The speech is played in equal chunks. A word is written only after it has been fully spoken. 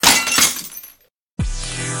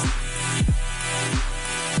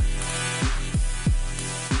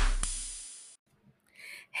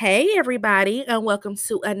Hey, everybody, and welcome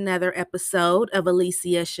to another episode of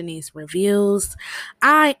Alicia Shanice Reviews.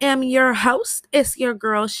 I am your host. It's your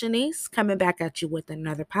girl Shanice coming back at you with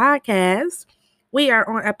another podcast. We are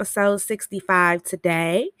on episode 65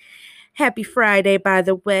 today. Happy Friday, by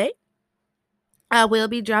the way. I will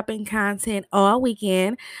be dropping content all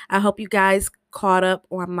weekend. I hope you guys caught up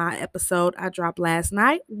on my episode I dropped last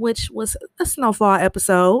night, which was a snowfall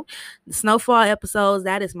episode. The snowfall episodes,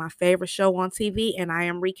 that is my favorite show on TV, and I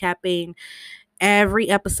am recapping every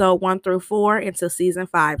episode 1 through 4 until season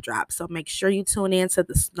 5 drops. So make sure you tune in to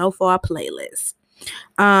the snowfall playlist.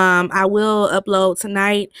 I will upload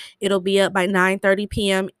tonight. It'll be up by 9:30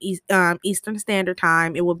 p.m. Eastern Standard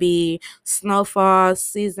Time. It will be Snowfall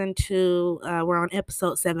Season 2. We're on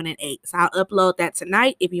episode 7 and 8. So I'll upload that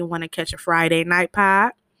tonight if you want to catch a Friday night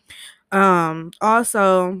pod.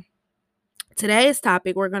 Also, today's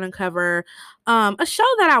topic, we're going to cover a show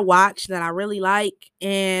that I watched that I really like,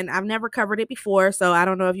 and I've never covered it before, so I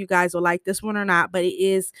don't know if you guys will like this one or not, but it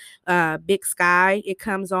is Big Sky. It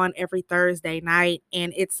comes on every Thursday night,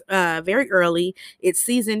 and it's very early. It's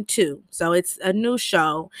season 2, so it's a new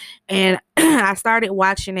show, and I started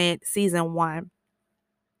watching it season 1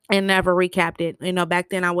 and never recapped it. Back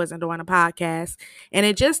then I wasn't doing a podcast, and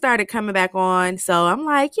it just started coming back on. So I'm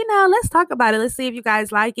like, let's talk about it. Let's see if you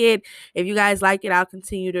guys like it. If you guys like it, I'll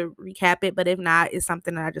continue to recap it. But if not, it's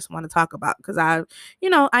something that I just want to talk about because I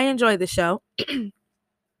enjoy the show.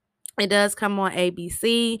 It does come on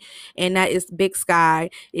ABC, and that is Big Sky.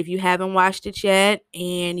 If you haven't watched it yet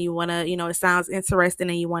and you want to, it sounds interesting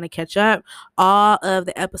and you want to catch up, all of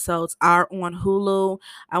the episodes are on Hulu.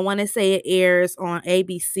 I want to say it airs on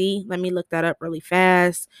ABC. Let me look that up really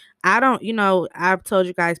fast. I don't, I've told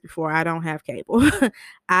you guys before, I don't have cable.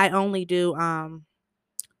 I only do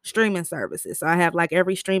streaming services. So I have like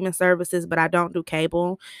every streaming services, but I don't do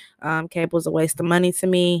cable. Cable's a waste of money to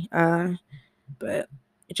me. But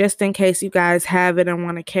just in case you guys have it and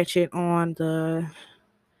want to catch it on the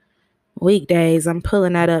weekdays, I'm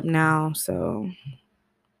pulling that up now so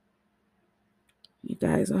you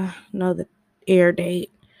guys know the air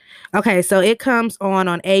date. Okay, so it comes on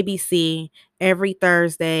ABC every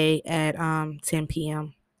Thursday at 10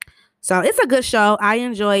 p.m. So it's a good show. I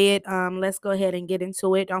enjoy it. Let's go ahead and get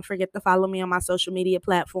into it. Don't forget to follow me on my social media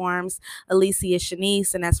platforms, Alicia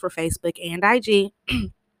Shanice, and that's for Facebook and IG.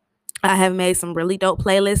 I have made some really dope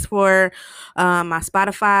playlists for my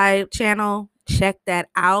Spotify channel. Check that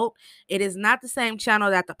out. It is not the same channel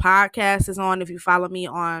that the podcast is on if you follow me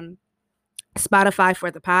on Spotify for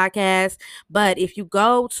the podcast. But if you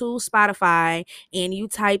go to Spotify and you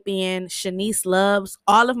type in Shanice Loves,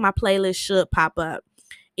 all of my playlists should pop up.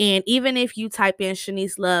 And even if you type in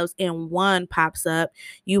Shanice Loves and one pops up,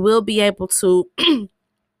 you will be able to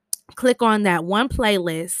click on that one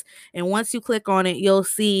playlist, and once you click on it, you'll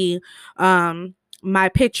see my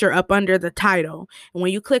picture up under the title. And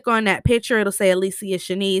when you click on that picture, it'll say Alicia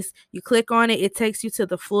Shanice. You click on it, it takes you to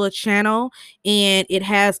the full channel, and it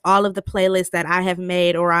has all of the playlists that I have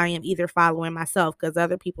made or I am either following myself, because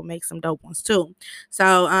other people make some dope ones too.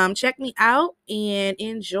 So check me out and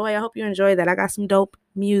enjoy. I hope you enjoy that. I got some dope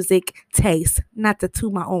music taste, not to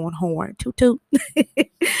toot my own horn, toot toot.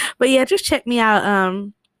 But yeah, just check me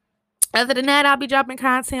out. Other than that, I'll be dropping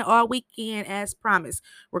content all weekend as promised.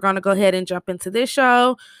 We're going to go ahead and jump into this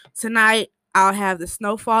show. Tonight, I'll have the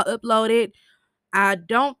Snowfall uploaded. I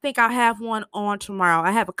don't think I'll have one on tomorrow.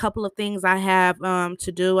 I have a couple of things I have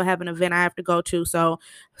to do. I have an event I have to go to. So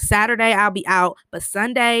Saturday, I'll be out. But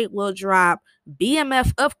Sunday, we'll drop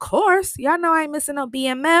BMF, of course. Y'all know I ain't missing no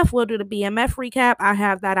BMF. We'll do the BMF recap. I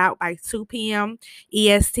have that out by 2 p.m.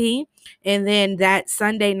 EST. And then that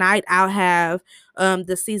Sunday night, I'll have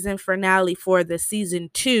the season finale for the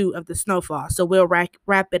season 2 of the Snowfall. So we'll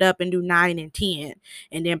wrap it up and do 9 and 10.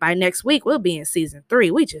 And then by next week, we'll be in season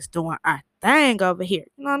 3. We just doing our thing over here.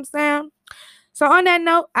 You know what I'm saying? So on that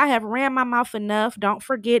note, I have ran my mouth enough. Don't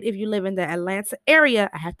forget, if you live in the Atlanta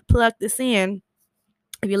area, I have to plug this in.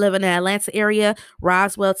 If you live in the Atlanta area,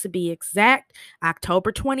 Roswell to be exact,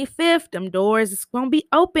 October 25th, them doors is going to be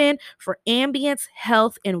open for Ambience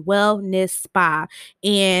Health and Wellness Spa.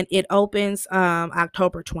 And it opens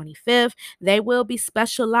October 25th. They will be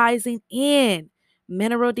specializing in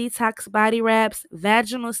mineral detox body wraps,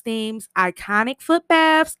 vaginal steams, iconic foot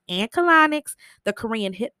baths and colonics, the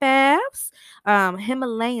Korean hip baths,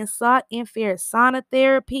 Himalayan salt infrared sauna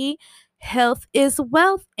therapy. Health is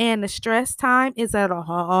wealth, and the stress time is at an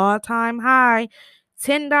all-time high.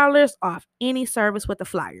 $10 off any service with a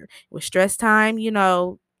flyer. With stress time,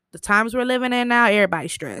 the times we're living in now,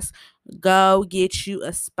 everybody's stressed. Go get you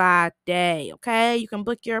a spa day, okay? You can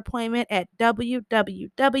book your appointment at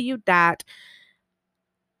www.ambiencehealth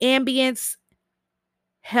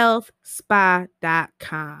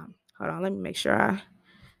AmbienceHealthSpa.com. Hold on, let me make sure I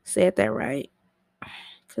said that right,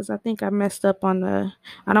 because I think I messed up on I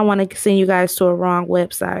don't want to send you guys to a wrong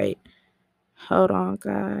website. Hold on,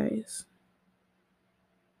 guys.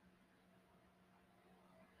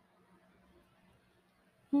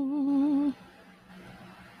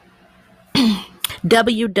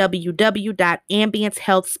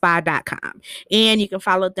 www.ambiencehealthspa.com. And you can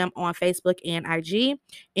follow them on Facebook and IG,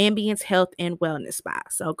 Ambience Health and Wellness Spa.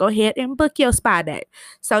 So go ahead and book your spa day.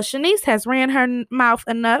 So Shanice has ran her mouth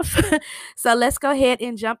enough. So let's go ahead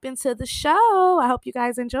and jump into the show. I hope you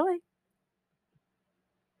guys enjoy.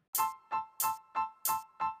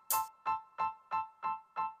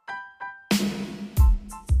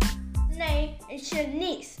 Name is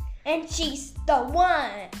Shanice, and she's the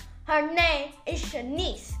one. Her name is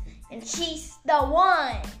Shanice, and she's the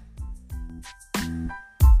one.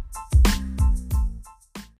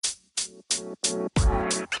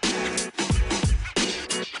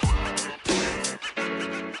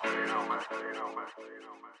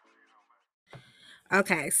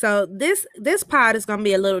 Okay, so this pod is gonna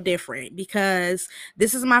be a little different because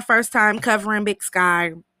this is my first time covering Big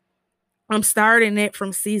Sky. I'm starting it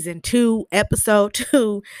from season 2, episode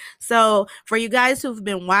 2. So for you guys who've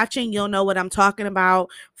been watching, you'll know what I'm talking about.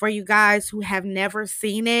 For you guys who have never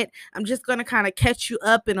seen it, I'm just gonna kind of catch you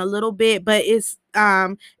up in a little bit, but it's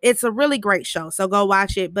a really great show. So go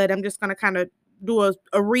watch it. But I'm just gonna kind of do a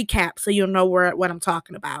recap so you'll know what I'm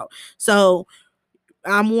talking about. So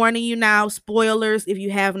I'm warning you now, spoilers if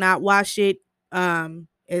you have not watched it.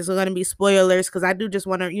 It's going to be spoilers because I do just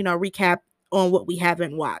want to, recap on what we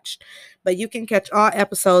haven't watched. But you can catch all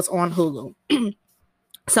episodes on Hulu.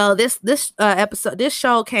 So this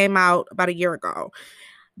show came out about a year ago.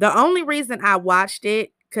 The only reason I watched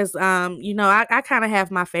it, because I kind of have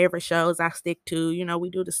my favorite shows I stick to. We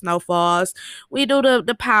do the Snowfalls, we do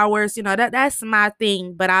the Powers. That's my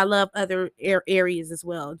thing. But I love other areas as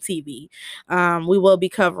well. TV. We will be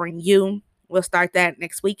covering You. We'll start that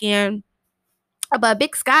next weekend. But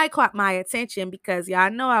Big Sky caught my attention because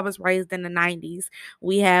y'all know I was raised in the 90s.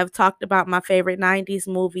 We have talked about my favorite 90s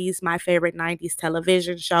movies, my favorite 90s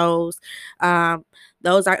television shows.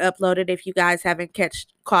 Those are uploaded if you guys haven't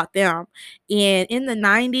caught them. And in the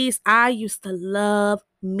 90s, I used to love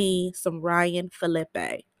me some Ryan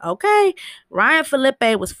Phillippe. Okay, Ryan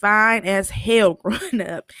Phillippe was fine as hell growing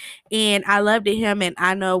up, and I loved him. And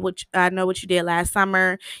I know what you did last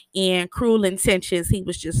summer. In Cruel Intentions, he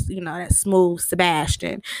was just that smooth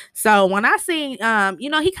Sebastian. So when I seen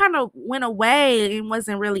he kind of went away and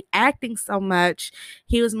wasn't really acting so much.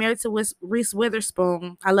 He was married to Reese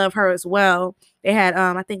Witherspoon. I love her as well. They had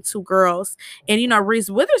I think 2 girls, and Reese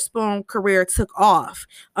Witherspoon career took off.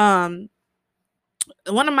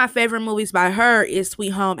 One of my favorite movies by her is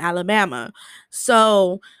Sweet Home Alabama.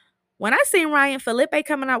 So when I seen Ryan Phillippe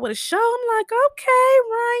coming out with a show, I'm like, okay,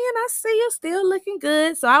 Ryan, I see you still looking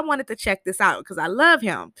good. So I wanted to check this out because I love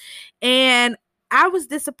him. And I was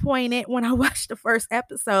disappointed when I watched the first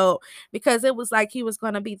episode because it was like he was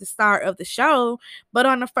going to be the star of the show. But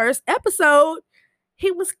on the first episode,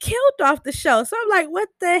 he was killed off the show. So I'm like, what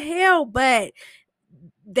the hell? But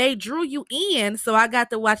they drew you in, so I got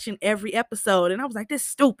to watching every episode, and I was like, this is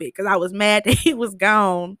stupid, because I was mad that he was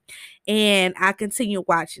gone, and I continued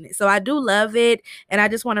watching it. So I do love it, and I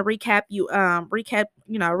just want to recap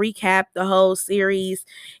the whole series,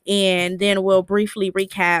 and then we'll briefly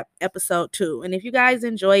recap episode 2. And if you guys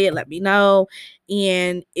enjoy it, let me know.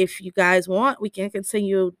 And if you guys want, we can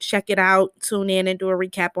continue, check it out, tune in, and do a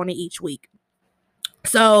recap on it each week.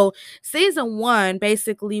 So season 1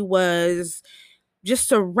 basically was, just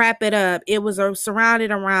to wrap it up, it was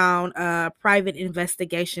surrounded around a private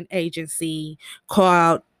investigation agency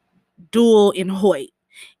called Duell and Hoyt.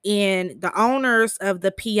 And the owners of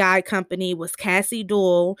the PI company was Cassie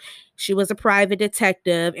Duell. She was a private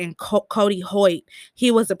detective, and Cody Hoyt,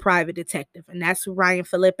 he was a private detective, and that's who Ryan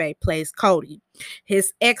Phillippe plays, Cody.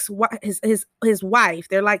 His his wife,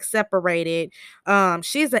 they're like separated.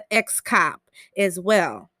 She's an ex-cop as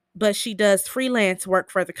well, but she does freelance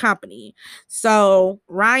work for the company. So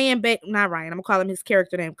not Ryan, I'm gonna call him his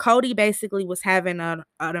character name. Cody basically was having an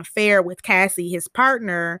affair with Cassie, his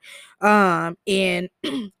partner, and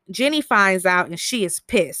Jenny finds out and she is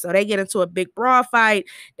pissed. So they get into a big brawl fight.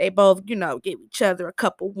 They both, give each other a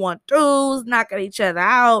couple 1-2s, knocking each other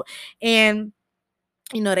out, and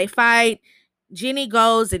they fight. Jenny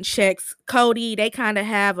goes and checks Cody. They kind of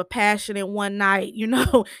have a passionate one night,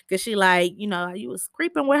 because she you was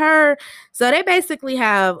creeping with her. So they basically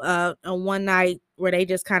have a one night where they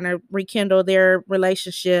just kind of rekindle their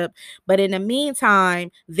relationship. But in the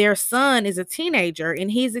meantime, their son is a teenager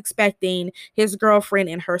and he's expecting his girlfriend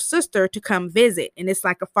and her sister to come visit, and it's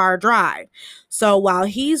like a far drive. So while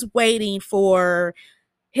he's waiting for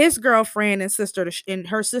his girlfriend and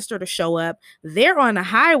her sister to show up, they're on the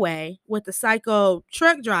highway with the psycho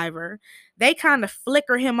truck driver. They kind of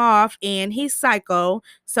flicker him off, and he's psycho,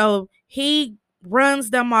 so he runs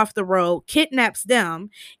them off the road, kidnaps them,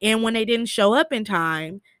 and when they didn't show up in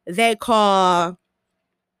time, they call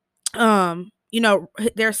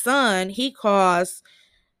their son. He calls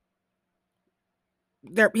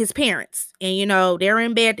his parents, and they're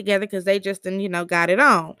in bed together because they just got it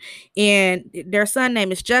on, and their son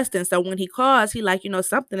name is Justin. So when he calls, he like,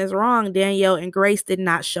 something is wrong. Danielle and Grace did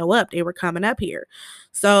not show up. They were coming up here.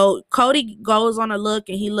 So Cody goes on a look,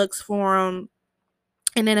 and he looks for them.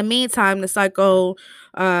 And in the meantime, the psycho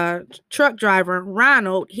truck driver,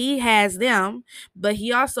 Ronald, he has them, but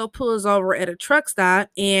he also pulls over at a truck stop,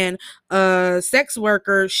 and a sex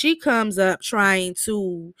worker, she comes up trying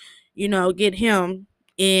to, get him,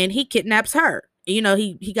 and he kidnaps her. He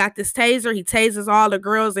got this taser. He tases all the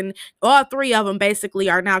girls, and all three of them basically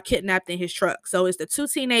are now kidnapped in his truck. So it's the two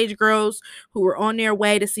teenage girls who were on their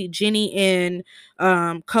way to see Jenny and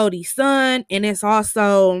Cody's son, and it's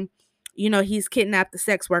also he's kidnapped the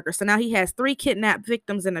sex worker. So now he has 3 kidnapped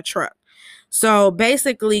victims in a truck. So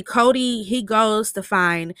basically, Cody, he goes to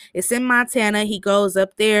find, it's in Montana. He goes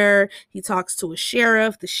up there. He talks to a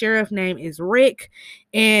sheriff. The sheriff name is Rick.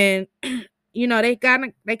 And they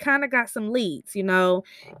kind of got some leads, and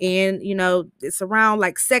it's around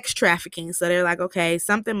like sex trafficking. So they're like, okay,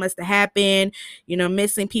 something must have happened.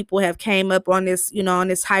 Missing people have came up on this, on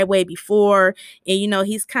this highway before, and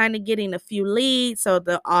he's kind of getting a few leads. So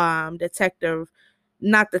the detective,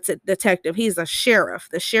 not the detective, he's a sheriff.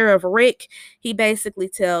 The sheriff Rick, he basically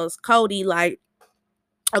tells Cody like,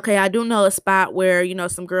 okay, I do know a spot where,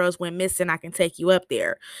 some girls went missing. I can take you up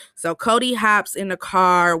there. So Cody hops in the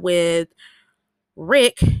car with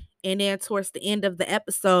Rick, and then towards the end of the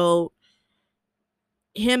episode,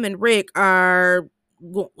 him and Rick are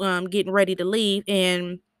getting ready to leave,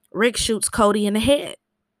 and Rick shoots Cody in the head.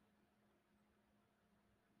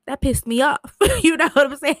 That pissed me off. You know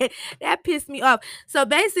what I'm saying? That pissed me off. So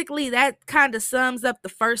basically, that kind of sums up the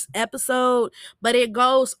first episode, but it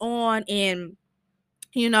goes on, and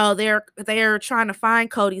they're trying to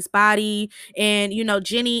find Cody's body, and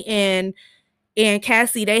Jenny and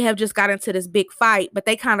Cassie, they have just got into this big fight, but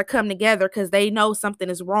they kind of come together because they know something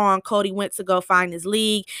is wrong. Cody went to go find his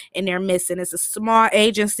league, and they're missing. It's a small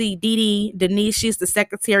agency. Dee Denise, she's the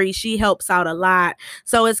secretary. She helps out a lot.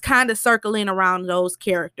 So it's kind of circling around those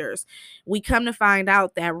characters. We come to find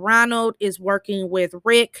out that Ronald is working with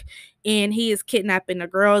Rick, and he is kidnapping the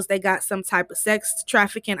girls. They got some type of sex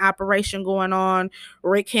trafficking operation going on.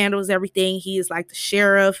 Rick handles everything. He is like the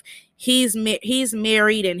sheriff. He's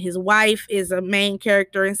married, and his wife is a main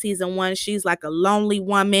character in season 1. She's like a lonely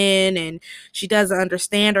woman, and she doesn't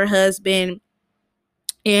understand her husband.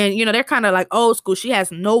 And, they're kind of like old school. She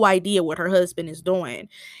has no idea what her husband is doing.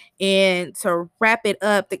 And to wrap it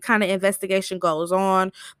up, the kind of investigation goes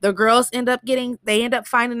on. The girls end up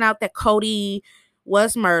finding out that Cody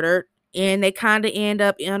was murdered. And they kind of end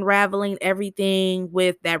up unraveling everything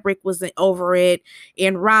with that Rick wasn't over it.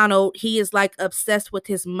 And Ronald, he is like obsessed with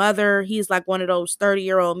his mother. He's like one of those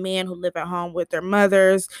 30-year-old men who live at home with their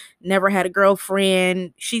mothers, never had a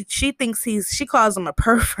girlfriend. She thinks she calls him a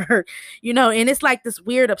pervert, and it's like this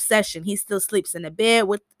weird obsession. He still sleeps in the bed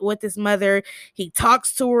with his mother. He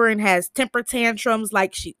talks to her and has temper tantrums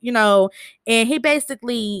like and he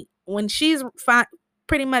basically, when she's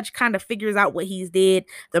pretty much kind of figures out what he's did,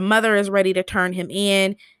 the mother is ready to turn him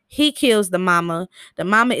in. He kills the mama. The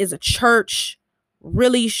mama is a church,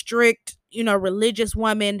 really strict, religious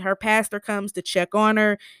woman. Her pastor comes to check on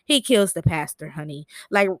her. He kills the pastor, honey.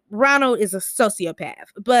 Like, Ronald is a sociopath.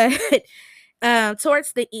 But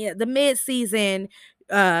towards the mid-season,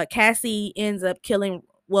 Cassie ends up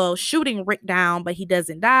shooting Rick down, but he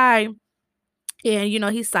doesn't die. And,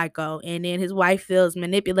 he's psycho. And then his wife feels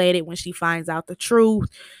manipulated when she finds out the truth.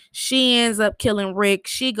 She ends up killing Rick.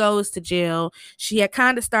 She goes to jail. She had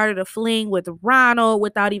kind of started a fling with Ronald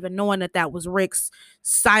without even knowing that was Rick's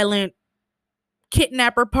silent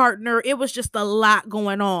kidnapper partner. It was just a lot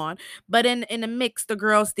going on. But in the mix, the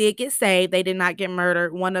girls did get saved. They did not get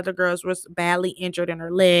murdered. One of the girls was badly injured in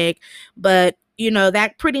her leg. But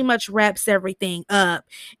that pretty much wraps everything up.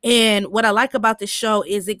 And what I like about this show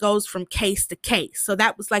is it goes from case to case. So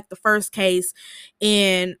that was like the first case,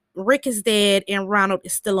 and Rick is dead and Ronald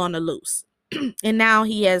is still on the loose. And now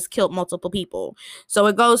he has killed multiple people. So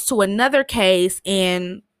it goes to another case,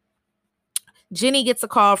 and Jenny gets a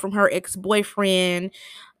call from her ex-boyfriend,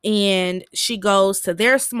 and she goes to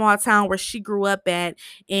their small town where she grew up at,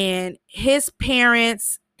 and his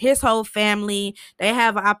parents, his whole family, they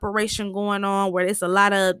have an operation going on where there's a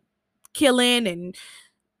lot of killing and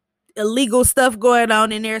illegal stuff going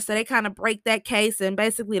on in there, so they kind of break that case, and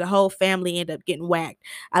basically the whole family end up getting whacked.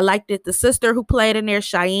 I liked it. The sister who played in there,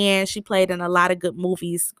 Cheyenne, she played in a lot of good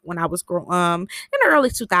movies when I was in the early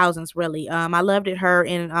 2000s, really. I loved it. Her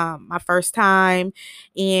in My First Time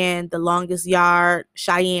and The Longest Yard.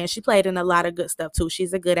 Cheyenne, she played in a lot of good stuff too.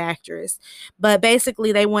 She's a good actress. But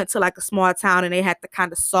basically they went to like a small town and they had to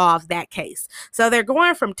kind of solve that case. So they're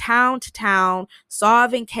going from town to town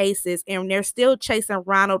solving cases, and they're still chasing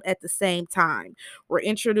Ronald at the same time. We're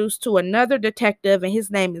introduced to another detective, and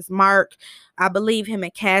his name is Mark. I believe him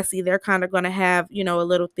and Cassie, they're kind of going to have, a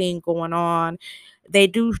little thing going on. They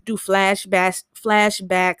do flashbacks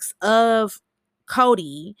of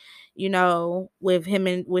Cody, with him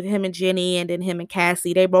and Jenny, and then him and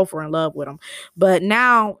Cassie. They both were in love with him. But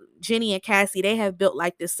now Jenny and Cassie, they have built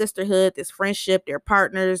like this sisterhood, this friendship, they're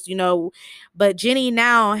partners, but Jenny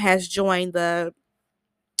now has joined the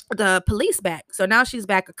police back. So now she's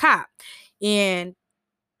back a cop. And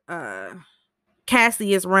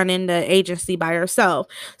Cassie is running the agency by herself.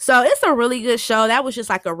 So it's a really good show. That was just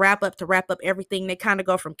like a wrap up everything. They kind of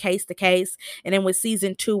go from case to case. And then with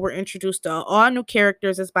season 2, we're introduced to all new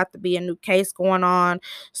characters. It's about to be a new case going on.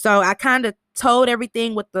 So I kind of told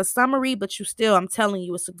everything with the summary, but I'm telling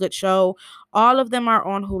you, it's a good show. All of them are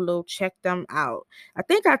on Hulu. Check them out. I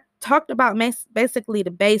think I talked about basically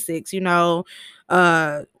the basics,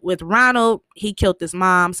 with Ronald, he killed his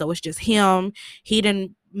mom, so it's just him. He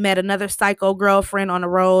didn't met another psycho girlfriend on the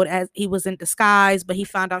road as he was in disguise, but he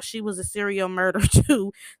found out she was a serial murderer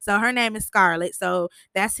too. So her name is Scarlett. So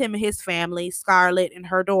that's him and his family, Scarlett and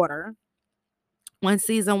her daughter. When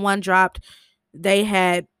season 1 dropped, they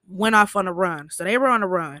had went off on a run. So they were on a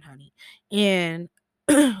run, honey. And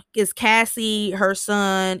it's Cassie, her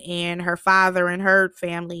son, and her father and her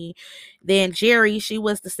family. Then Jerry, she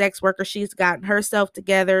was the sex worker. She's gotten herself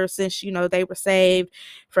together since, they were saved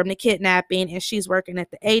from the kidnapping, and she's working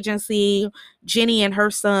at the agency. Jenny and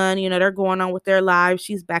her son, they're going on with their lives.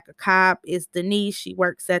 She's back a cop. Is Denise. She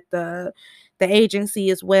works at the agency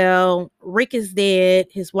as well. Rick is dead.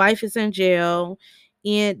 His wife is in jail.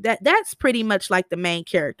 And that's pretty much like the main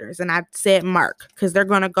characters. And I said Mark because they're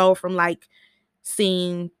going to go from like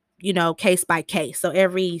seeing, case by case. So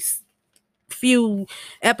every few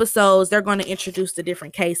episodes, they're going to introduce a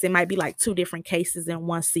different case. It might be like 2 different cases in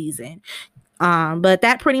one season. But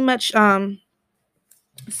that pretty much sums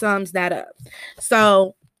that up.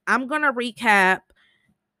 So I'm going to recap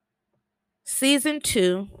season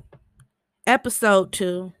 2, episode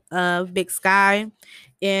 2 of Big Sky.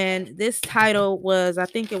 And this title was, I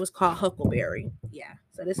think it was called Huckleberry. Yeah.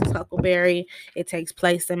 So this is Huckleberry. It takes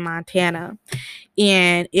place in Montana.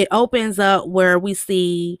 And it opens up where we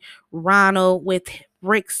see Ronald with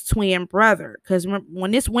Rick's twin brother. Because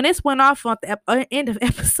when this went off at the end of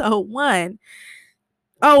episode 1.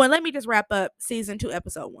 Oh, and let me just wrap up season 2,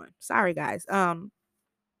 episode 1. Sorry, guys.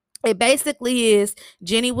 It basically is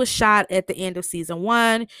Jenny was shot at the end of season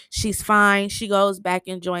 1. She's fine. She goes back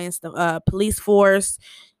and joins the police force.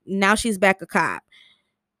 Now she's back a cop.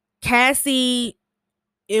 Cassie,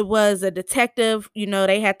 it was a detective.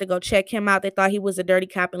 They had to go check him out. They thought he was a dirty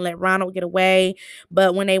cop and let Ronald get away.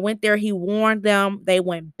 But when they went there, he warned them. They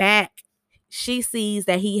went back. She sees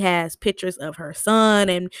that he has pictures of her son,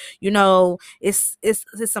 and it's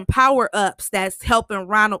some power ups that's helping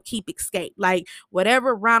Ronald keep escape. Like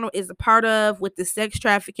whatever Ronald is a part of with the sex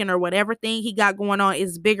trafficking or whatever thing he got going on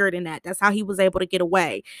is bigger than that. That's how he was able to get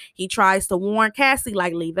away. He tries to warn Cassie,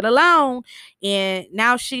 like, leave it alone, and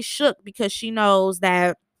now she's shook because she knows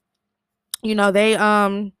that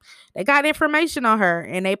they got information on her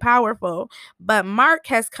and they powerful. But Mark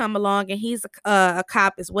has come along, and he's a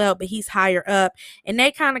cop as well, but he's higher up, and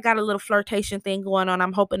they kind of got a little flirtation thing going on.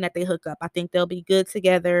 I'm hoping that they hook up. I think they'll be good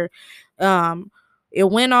together. It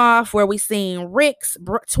went off where we seen Rick's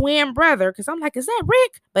twin brother, because I'm like, is that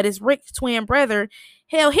Rick? But it's Rick's twin brother.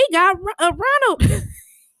 Hell, he got Ronald.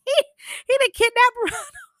 he done kidnapped Ronald.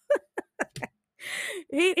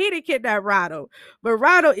 He didn't kidnap Ronald, but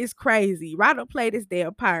Ronald is crazy. Ronald played his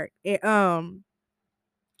damn part. And,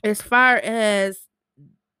 as far as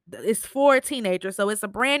it's for a teenager, so it's a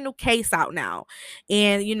brand new case out now.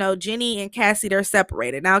 And Jenny and Cassie, they're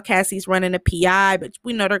separated now. Cassie's running a PI, but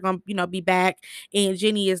we know they're gonna be back. And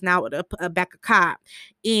Jenny is now back a cop.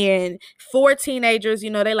 And four teenagers,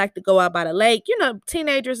 they like to go out by the lake,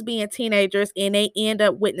 teenagers being teenagers, and they end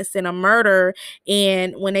up witnessing a murder.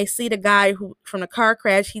 And when they see the guy who from the car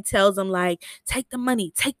crash, he tells them like, take the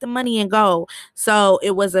money and go. So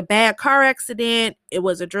it was a bad car accident. It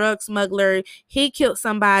was a drug smuggler. He killed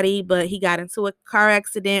somebody, but he got into a car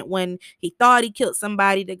accident. When he thought he killed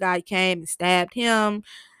somebody, the guy came and stabbed him.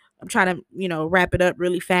 I'm trying to, wrap it up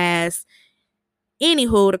really fast.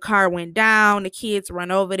 Anywho, the car went down. The kids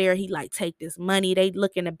run over there. He like, take this money. They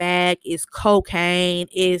look in the bag. It's cocaine.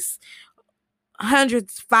 It's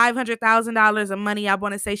hundreds, $500,000 of money. I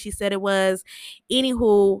want to say she said it was.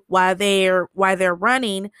 Anywho, while they're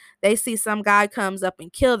running, they see some guy comes up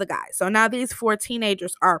and kill the guy. So now these four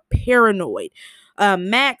teenagers are paranoid.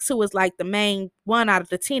 Max, who was like the main one out of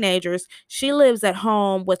the teenagers, she lives at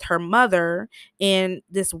home with her mother and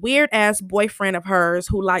this weird ass boyfriend of hers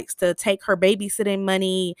who likes to take her babysitting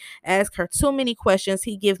money, ask her too many questions.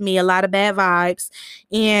 He gives me a lot of bad vibes.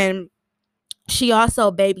 And she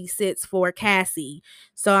also babysits for Cassie.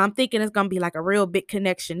 So I'm thinking it's going to be like a real big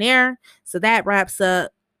connection there. So that wraps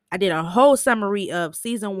up. I did a whole summary of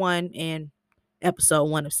season 1 and episode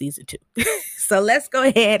 1 of season 2. So let's go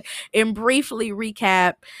ahead and briefly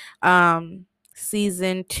recap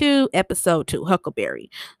season 2, episode 2, Huckleberry.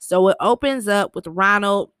 So it opens up with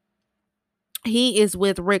Ronald. He is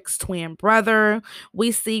with Rick's twin brother.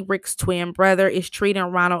 We see Rick's twin brother is treating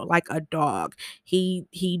Ronald like a dog.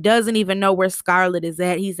 He doesn't even know where Scarlett is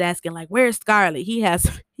at. He's asking like, where's Scarlett? He has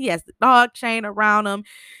the dog chain around him.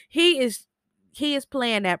 He is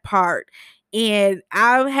playing that part. And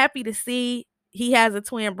I'm happy to see he has a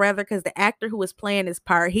twin brother because the actor who is playing this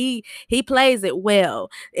part, he plays it well.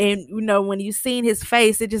 And when you seen his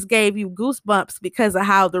face, it just gave you goosebumps because of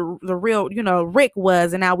how the real Rick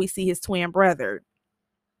was, and now we see his twin brother.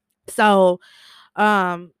 So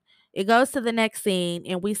it goes to the next scene,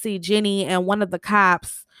 and we see Jenny and one of the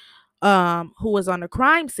cops who was on the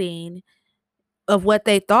crime scene of what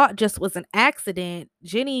they thought just was an accident.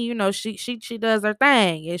 Jenny, she does her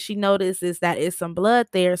thing, and she notices that it's some blood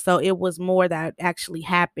there. So it was more that actually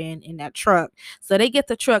happened in that truck. So they get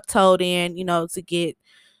the truck towed in, to get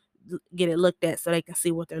it looked at so they can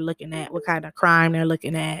see what they're looking at, what kind of crime they're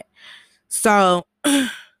looking at. So the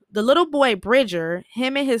little boy Bridger,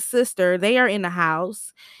 him and his sister, they are in the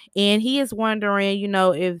house, and he is wondering,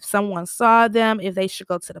 if someone saw them, if they should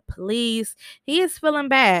go to the police. He is feeling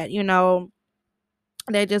bad,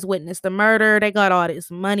 They just witnessed the murder. They got all this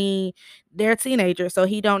money. They're teenagers, so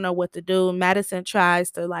he don't know what to do. Madison tries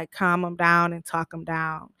to like calm him down and talk him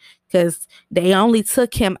down because they only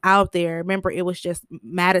took him out there. Remember, it was just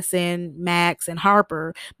Madison, Max, and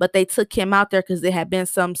Harper, but they took him out there because there had been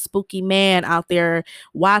some spooky man out there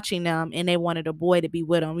watching them, and they wanted a boy to be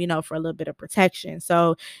with them, for a little bit of protection.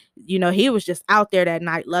 So, he was just out there that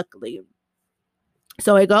night, luckily.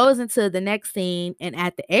 So it goes into the next scene, and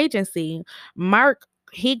at the agency, Mark,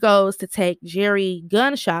 he goes to take Jerry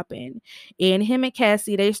gun shopping, and him and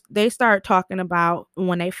Cassie, they start talking about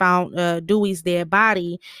when they found Dewey's dead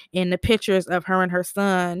body and the pictures of her and her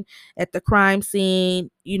son at the crime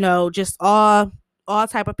scene, just all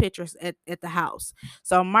type of pictures at the house.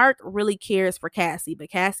 So Mark really cares for Cassie, but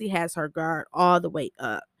Cassie has her guard all the way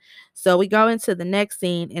up. So we go into the next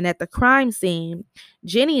scene, and at the crime scene,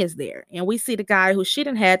 Jenny is there, and we see the guy who she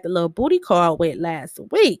done had the little booty call with last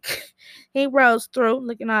week. He rolls through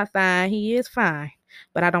looking all fine. He is fine,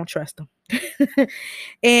 but I don't trust him.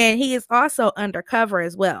 And he is also undercover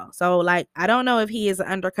as well. So like, I don't know if he is an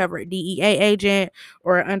undercover DEA agent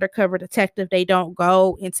or an undercover detective. They don't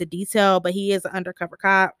go into detail, but he is an undercover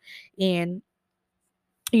cop, and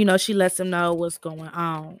she lets him know what's going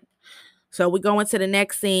on. So we go into the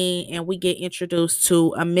next scene, and we get introduced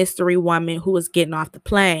to a mystery woman who is getting off the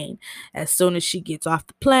plane. As soon as she gets off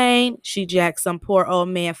the plane, she jacks some poor old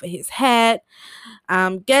man for his hat.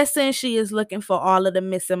 I'm guessing she is looking for all of the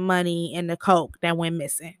missing money and the coke that went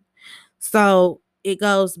missing. So it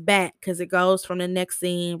goes back because it goes from the next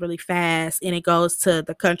scene really fast, and it goes to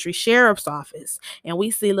the country sheriff's office. And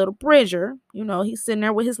we see little Bridger, he's sitting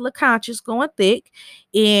there with his little conscience going thick,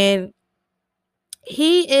 and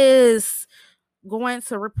he is going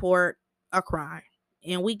to report a crime.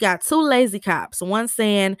 And we got two lazy cops, one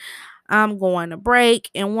saying, I'm going to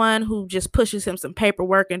break, and one who just pushes him some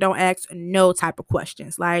paperwork and don't ask no type of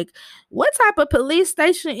questions. Like, what type of police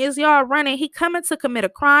station is y'all running? He coming to commit a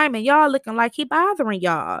crime, and y'all looking like he bothering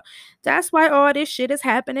y'all. That's why all this shit is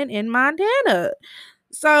happening in Montana.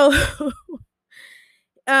 So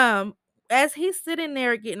as he's sitting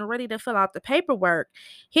there getting ready to fill out the paperwork,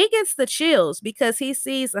 he gets the chills because he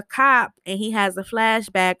sees a cop, and he has a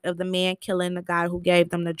flashback of the man killing the guy who gave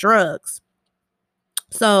them the drugs.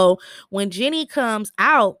 So when Jenny comes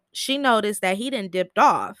out, she noticed that he didn't dipped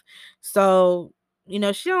off. So,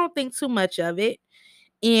 she don't think too much of it.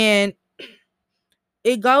 And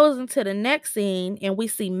it goes into the next scene and we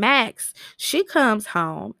see Max. She comes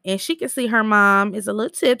home and she can see her mom is a little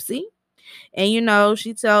tipsy. And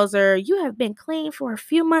she tells her, "You have been clean for a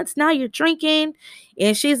few months. Now you're drinking."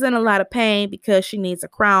 And she's in a lot of pain because she needs a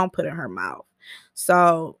crown put in her mouth.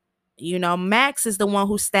 So, Max is the one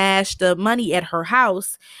who stashed the money at her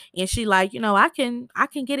house. And she like, I can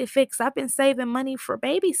get it fixed. I've been saving money for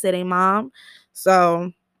babysitting, Mom.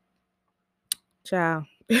 So, child.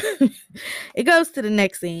 It goes to the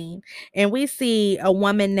next scene, and we see a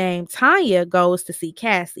woman named Tanya goes to see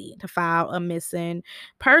Cassie to file a missing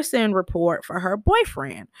person report for her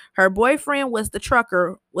boyfriend. Her boyfriend was the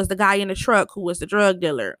guy in the truck who was the drug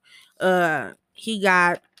dealer. He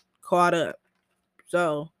got caught up.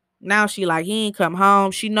 So now she like, he ain't come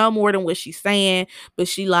home. She know more than what she's saying, but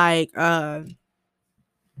she like,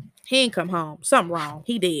 he ain't come home. Something wrong.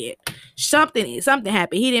 He did. Something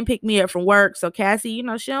happened. He didn't pick me up from work. So Cassie,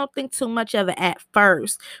 she don't think too much of it at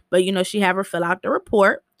first. But she have her fill out the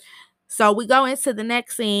report. So we go into the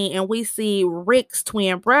next scene and we see Rick's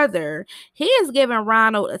twin brother. He is giving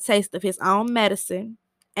Ronald a taste of his own medicine,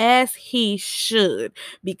 as he should.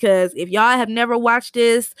 Because if y'all have never watched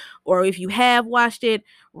this, or if you have watched it,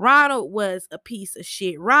 Ronald was a piece of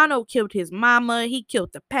shit. Ronald killed his mama. He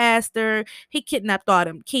killed the pastor. He kidnapped all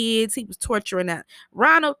them kids. He was torturing that.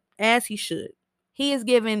 Ronald, as he should. He is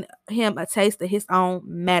giving him a taste of his own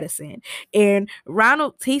medicine. And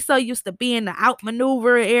Ronald, he's so used to being the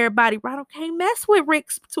outmaneuver everybody. Ronald can't mess with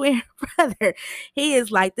Rick's twin brother. He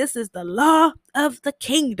is like, this is the law of the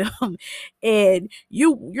kingdom. And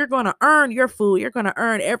you're gonna earn your food. You're gonna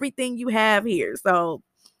earn everything you have here. So,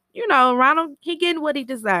 Ronald, he getting what he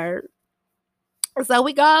deserved. So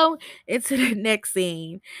we go into the next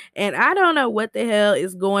scene, and I don't know what the hell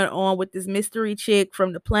is going on with this mystery chick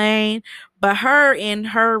from the plane, but her and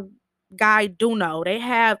her guy Duno, they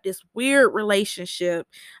have this weird relationship.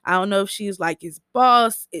 I don't know if she's like his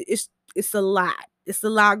boss. It's a lot. It's a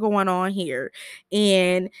lot going on here,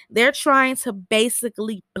 and they're trying to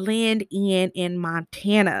basically blend in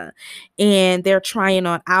Montana, and they're trying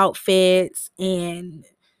on outfits, and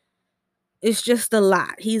it's just a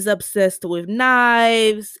lot. He's obsessed with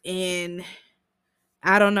knives, and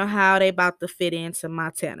I don't know how they about to fit into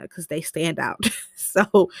Montana because they stand out.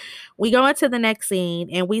 So we go into the next scene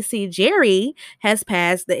and we see Jerry has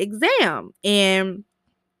passed the exam, and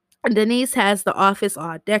Denise has the office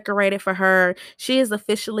all decorated for her. She is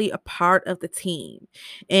officially a part of the team.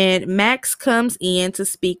 And Max comes in to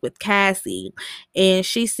speak with Cassie, and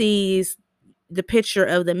she sees the picture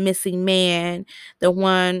of the missing man, the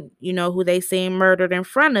one, who they seen murdered in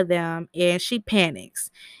front of them, and she panics.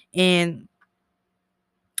 And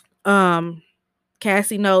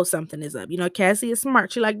Cassie knows something is up. Cassie is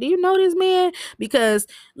smart. She like, do you know this man? Because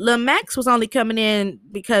Lil Max was only coming in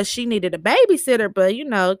because she needed a babysitter,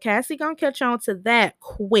 but Cassie gonna catch on to that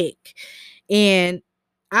quick. And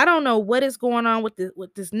I don't know what is going on with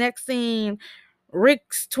this next scene.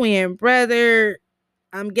 Rick's twin brother,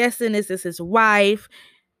 I'm guessing this is his wife.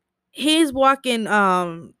 He's walking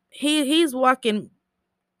he's walking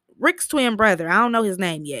Rick's twin brother. I don't know his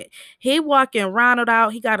name yet. He walking Ronald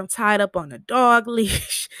out. He got him tied up on a dog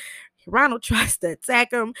leash. Ronald tries to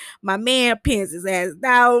attack him. My man pins his ass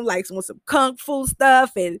down like some kung fu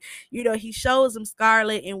stuff. And, he shows him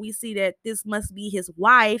Scarlett, and we see that this must be his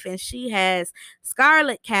wife, and she has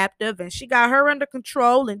Scarlett captive, and she got her under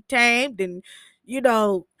control and tamed. And,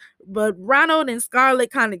 but Ronald and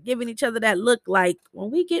Scarlett kind of giving each other that look like,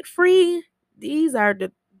 when we get free, these are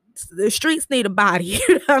the streets need a body. You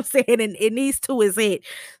know what I'm saying? And these two is it.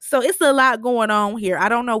 So it's a lot going on here. I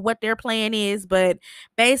don't know what their plan is, but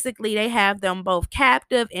basically they have them both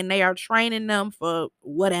captive and they are training them for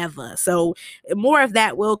whatever. So more of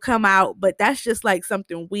that will come out, but that's just like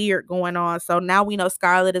something weird going on. So now we know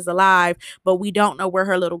Scarlett is alive, but we don't know where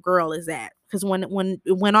her little girl is at. Because when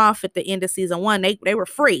it went off at the end of season 1, they were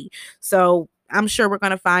free. So I'm sure we're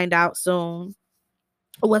going to find out soon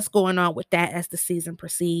what's going on with that as the season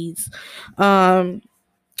proceeds.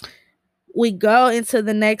 We go into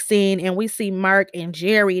the next scene and we see Mark and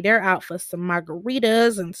Jerry. They're out for some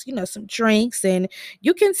margaritas and some drinks, and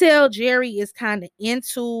you can tell Jerry is kind of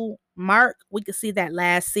into Mark. We could see that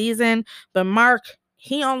last season, but Mark,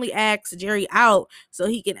 he only asks Jerry out so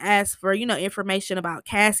he can ask for information about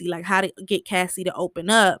Cassie, like how to get Cassie to open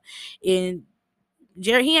up. And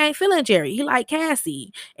Jerry, he ain't feeling Jerry. He like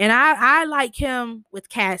Cassie. And I like him with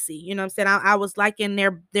Cassie. You know what I'm saying? I was liking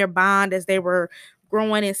their bond as they were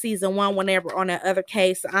growing in season 1 when they were on that other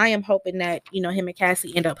case. I am hoping that, you know, him and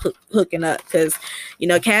Cassie end up hooking up, because, you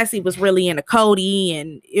know, Cassie was really into Cody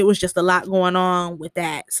and it was just a lot going on with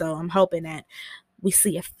that. So I'm hoping that we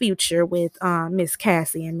see a future with Miss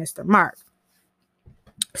Cassie and Mr. Mark.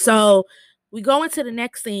 So we go into the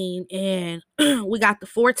next scene and we got the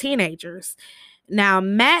 4 teenagers. Now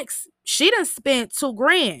Max, she done spent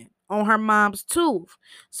 $2,000 on her mom's tooth.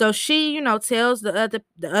 So she, you know, tells the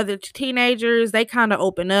other teenagers, they kind of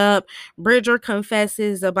open up. Bridger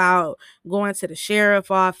confesses about going to the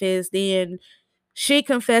sheriff's office. Then she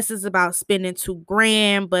confesses about spending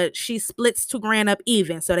 $2,000, but she splits $2,000 up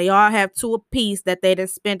even. So they all have 2 apiece that they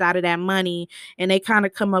didn't spend out of that money, and they kind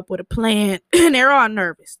of come up with a plan. And they're all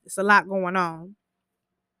nervous. It's a lot going on.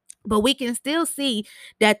 But we can still see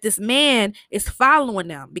that this man is following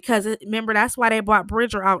them, because remember, that's why they brought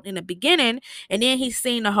Bridger out in the beginning, and then he's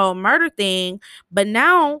seen the whole murder thing. But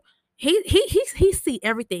now he see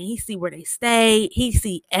everything. He see where they stay. He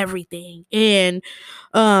see everything, and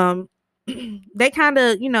they kind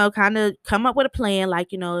of come up with a plan,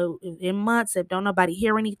 like, you know, in months, if don't nobody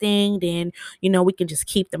hear anything, then, you know, we can just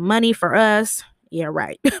keep the money for us. Yeah,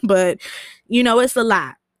 right. But, you know, it's a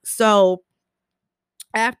lot. So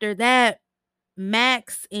after that,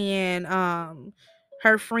 Max and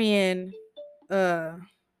her friend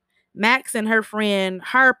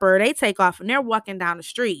Harper, they take off and they're walking down the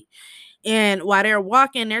street. And while they're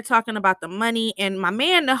walking, they're talking about the money. And my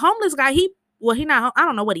man, the homeless guy, he not, I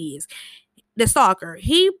don't know what he is, the stalker,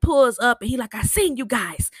 he pulls up and he like, I seen you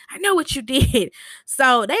guys, I know what you did.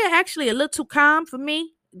 So they are actually a little too calm for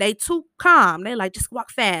me. They too calm. They like, just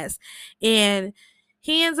walk fast. And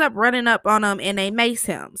he ends up running up on them and they mace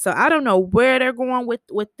him. So I don't know where they're going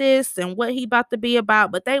with this and what he about to be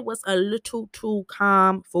about, but they was a little too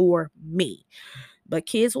calm for me. But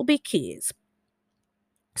kids will be kids.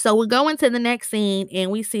 So we go into the next scene and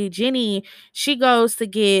we see Jenny. She goes to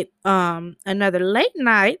get another late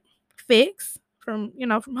night fix from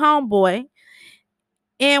homeboy.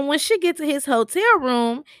 And when she gets to his hotel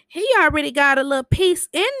room, he already got a little piece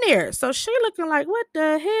in there. So she looking like, what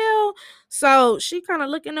the hell? So she kind of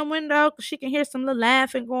look in the window. She can hear some little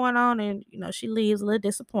laughing going on. And, you know, she leaves a little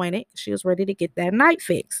disappointed. She was ready to get that night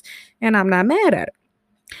fix. And I'm not mad at her.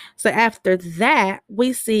 So after that,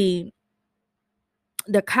 we see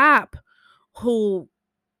the cop who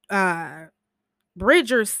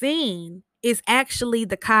Bridger seen is actually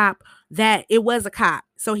the cop that it was a cop.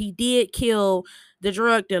 So he did kill the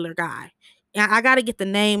drug dealer guy. And I got to get the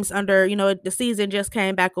names under, you know, the season just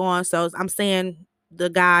came back on. So I'm saying the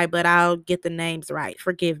guy, but I'll get the names right.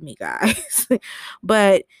 Forgive me, guys.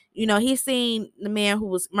 But, you know, he seen the man who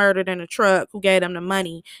was murdered in a truck, who gave him the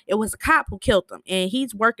money. It was a cop who killed him. And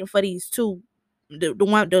he's working for these 2,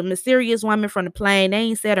 the mysterious woman from the plane. They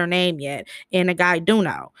ain't said her name yet. And the guy do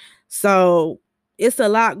know. So it's a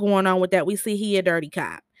lot going on with that. We see he a dirty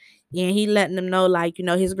cop. And he letting them know, like, you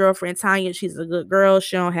know, his girlfriend Tanya, she's a good girl.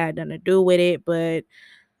 She don't have nothing to do with it. But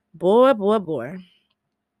boy.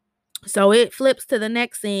 So it flips to the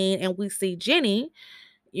next scene and we see Jenny,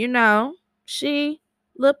 you know, she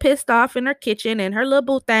a little pissed off in her kitchen, and her little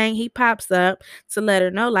boo thing, he pops up to let her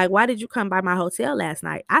know, like, why did you come by my hotel last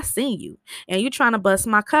night? I seen you and you trying to bust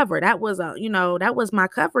my cover. That was my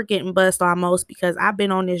cover getting bust almost, because I've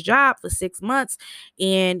been on this job for 6 months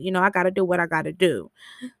and, you know, I got to do what I got to do.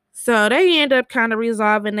 So they end up kind of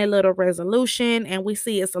resolving their little resolution, and we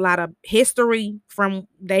see it's a lot of history from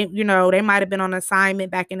they might have been on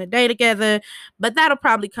assignment back in the day together, but that'll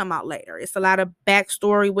probably come out later. It's a lot of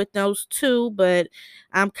backstory with those 2, but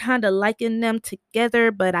I'm kind of liking them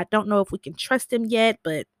together, but I don't know if we can trust them yet,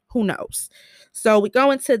 but who knows. So we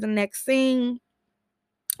go into the next scene.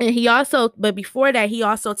 And but before that, he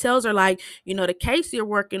also tells her, like, you know, the case you're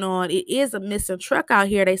working on, it is a missing truck out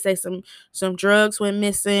here. They say some drugs went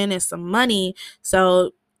missing and some money.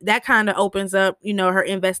 So that kind of opens up, you know, her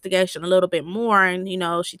investigation a little bit more. And, you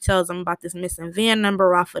know, she tells him about this missing VIN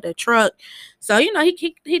number off of the truck. So, you know,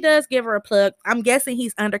 he does give her a plug. I'm guessing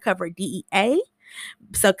he's undercover DEA.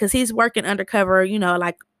 So, because he's working undercover, you know,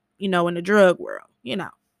 like, you know, in the drug world, you know.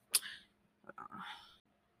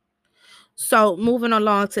 So moving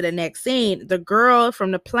along to the next scene, the girl from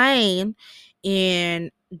the plane and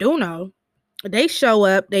Duno, they show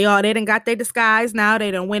up. They done got their disguise now. They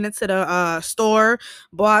done went into the store,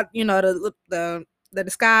 bought, you know, the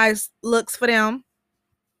disguise looks for them.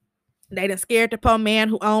 They done scared the poor man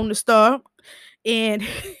who owned the store. And,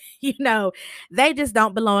 you know, they just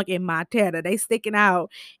don't belong in Montana. They sticking out.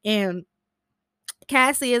 And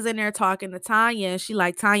Cassie is in there talking to Tanya, and she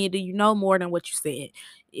like, Tanya, do you know more than what you said?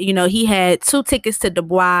 He had 2 tickets to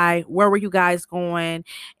Dubai. Where were you guys going?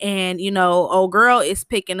 And, old girl is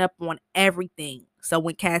picking up on everything. So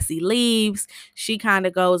when Cassie leaves, she kind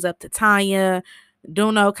of goes up to Tanya.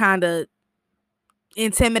 Duno kind of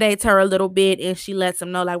intimidates her a little bit, and she lets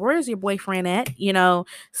him know, like, where's your boyfriend at?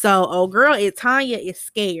 So old girl, Tanya is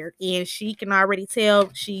scared, and she can already tell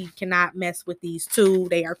she cannot mess with these two.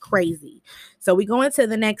 They are crazy. So we go into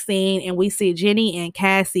the next scene, and we see Jenny and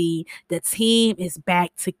Cassie. The team is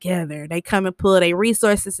back together. They come and pull their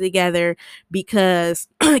resources together because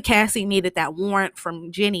Cassie needed that warrant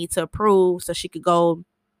from Jenny to approve so she could go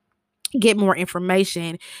get more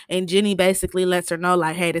information. And Jenny basically lets her know,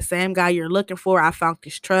 like, hey, the same guy you're looking for, I found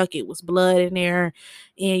this truck, it was blood in there,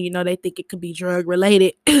 and they think it could be drug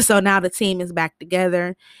related. So now the team is back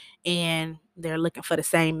together and they're looking for the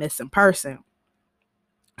same missing person.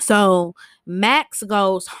 So Max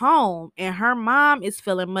goes home and her mom is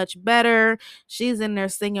feeling much better. She's in there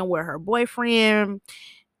singing with her boyfriend,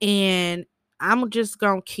 and I'm just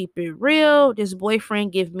gonna keep it real. This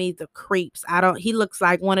boyfriend give me the creeps. He looks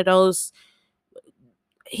like one of those.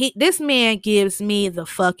 This man gives me the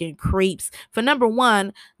fucking creeps. For number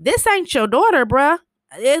one, this ain't your daughter, bruh.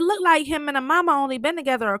 It looked like him and the mama only been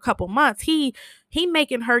together a couple months. He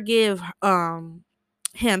making her give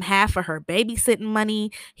him half of her babysitting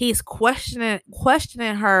money. He's questioning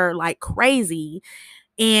her like crazy.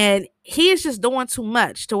 And he is just doing too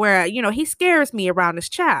much to where, he scares me around this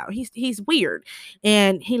child. He's weird.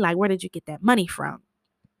 And he like, where did you get that money from?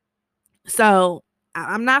 So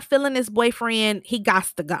I'm not feeling this boyfriend. He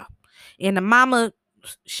gots to go. And the mama,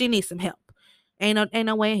 she needs some help. Ain't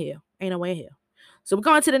no way in hell. Ain't no way in hell. So we're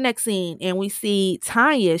going to the next scene and we see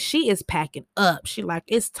Tanya. She is packing up. She like,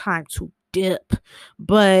 it's time to dip.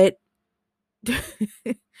 But the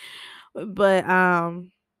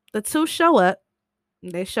two show up.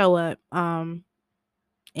 They show up and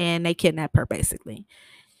they kidnap her basically.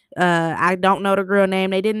 I don't know the girl name.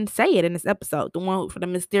 They didn't say it in this episode. The one for the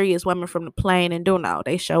mysterious woman from the plane and Duno.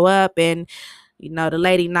 They show up and the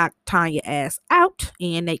lady knocked Tanya ass out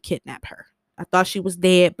and they kidnap her. I thought she was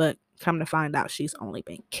dead, but come to find out she's only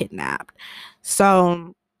been kidnapped.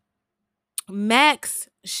 So Max,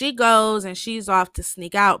 she goes and she's off to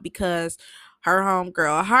sneak out because her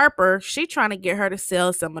homegirl Harper, she trying to get her to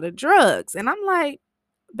sell some of the drugs. And I'm like,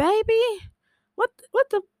 baby, what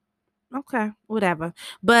the okay, whatever.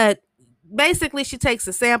 But basically she takes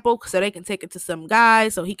a sample so they can take it to some guy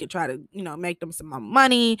so he can try to make them some more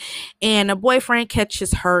money, and the boyfriend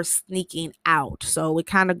catches her sneaking out. So it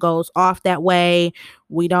kind of goes off that way.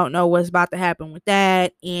 We don't know what's about to happen with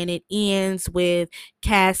that, and it ends with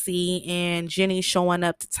Cassie and Jenny showing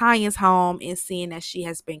up to Tanya's home and seeing that she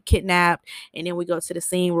has been kidnapped. And then we go to the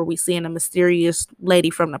scene where we seeing a mysterious lady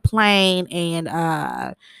from the plane,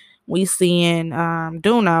 and we seeing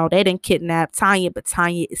Duno. They didn't kidnap Tanya, but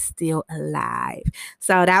Tanya is still alive.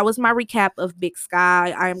 So that was my recap of Big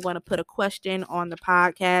Sky. I am going to put a question on the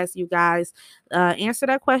podcast. You guys answer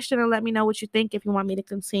that question and let me know what you think if you want me to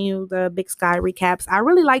continue the Big Sky recaps. I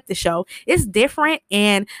really like the show. It's different,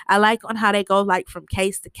 and I like on how they go like from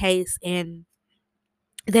case to case, and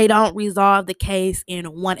they don't resolve the case in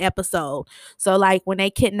one episode. So like when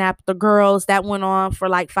they kidnapped the girls, that went on for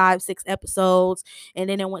like 5-6 episodes, and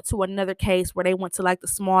then it went to another case where they went to like the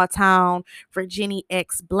small town for Jenny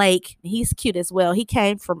X Blake. He's cute as well. He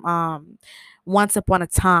came from Once Upon a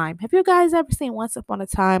Time. Have you guys ever seen Once Upon a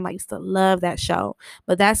Time? I used to love that show,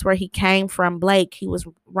 but that's where he came from. Blake, he was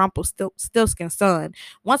Rumpelstiltskin's son.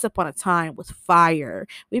 Once Upon a Time was fire.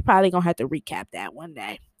 We probably gonna have to recap that one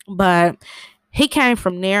day, but he came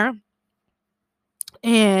from there.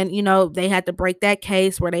 And, they had to break that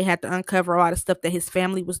case where they had to uncover all the stuff that his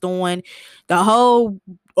family was doing.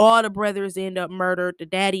 All the brothers end up murdered. The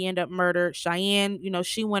daddy end up murdered. Cheyenne,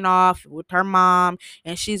 she went off with her mom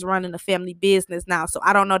and she's running the family business now. So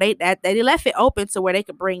I don't know. They left it open to where they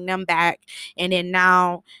could bring them back. And then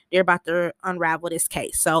now they're about to unravel this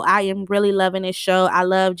case. So I am really loving this show. I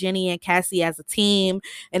love Jenny and Cassie as a team.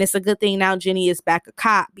 And it's a good thing now Jenny is back a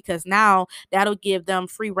cop, because now that'll give them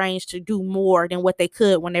free range to do more than what they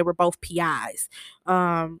could when they were both PIs.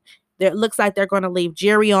 It looks like they're going to leave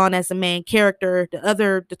Jerry on as the main character.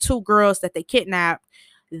 The two girls that they kidnapped,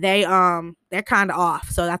 they're kind of off.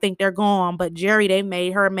 So I think they're gone. But Jerry, they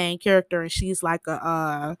made her main character, and she's like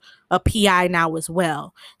a PI now as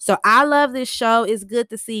well. So I love this show. It's good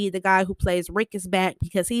to see the guy who plays Rick is back,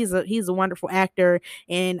 because he's a wonderful actor,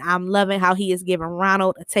 and I'm loving how he is giving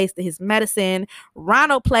Ronald a taste of his medicine.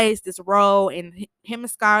 Ronald plays this role, and him and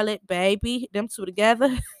Scarlett, baby, them two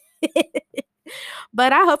together.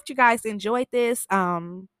 But I hope you guys enjoyed this.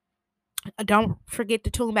 Don't forget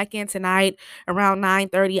to tune back in tonight around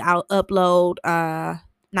 9:30. I'll upload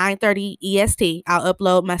 9:30 EST. I'll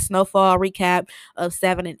upload my snowfall recap of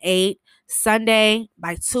 7 and 8. Sunday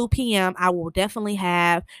by 2 p.m. I will definitely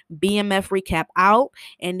have BMF recap out,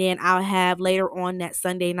 and then I'll have later on that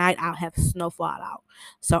Sunday night I'll have snowfall out.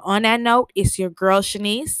 So on that note, it's your girl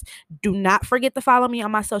Shanice. Do not forget to follow me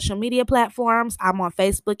on my social media platforms. I'm on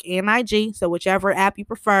Facebook and IG, so whichever app you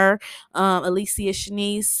prefer. Alicia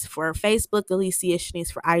Shanice for Facebook, Alicia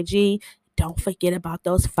Shanice for IG. Don't forget about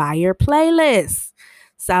those fire playlists.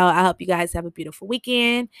 So I hope you guys have a beautiful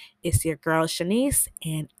weekend. It's your girl Shanice,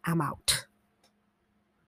 and I'm out.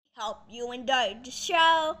 Hope you enjoyed the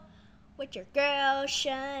show with your girl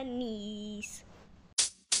Shanice.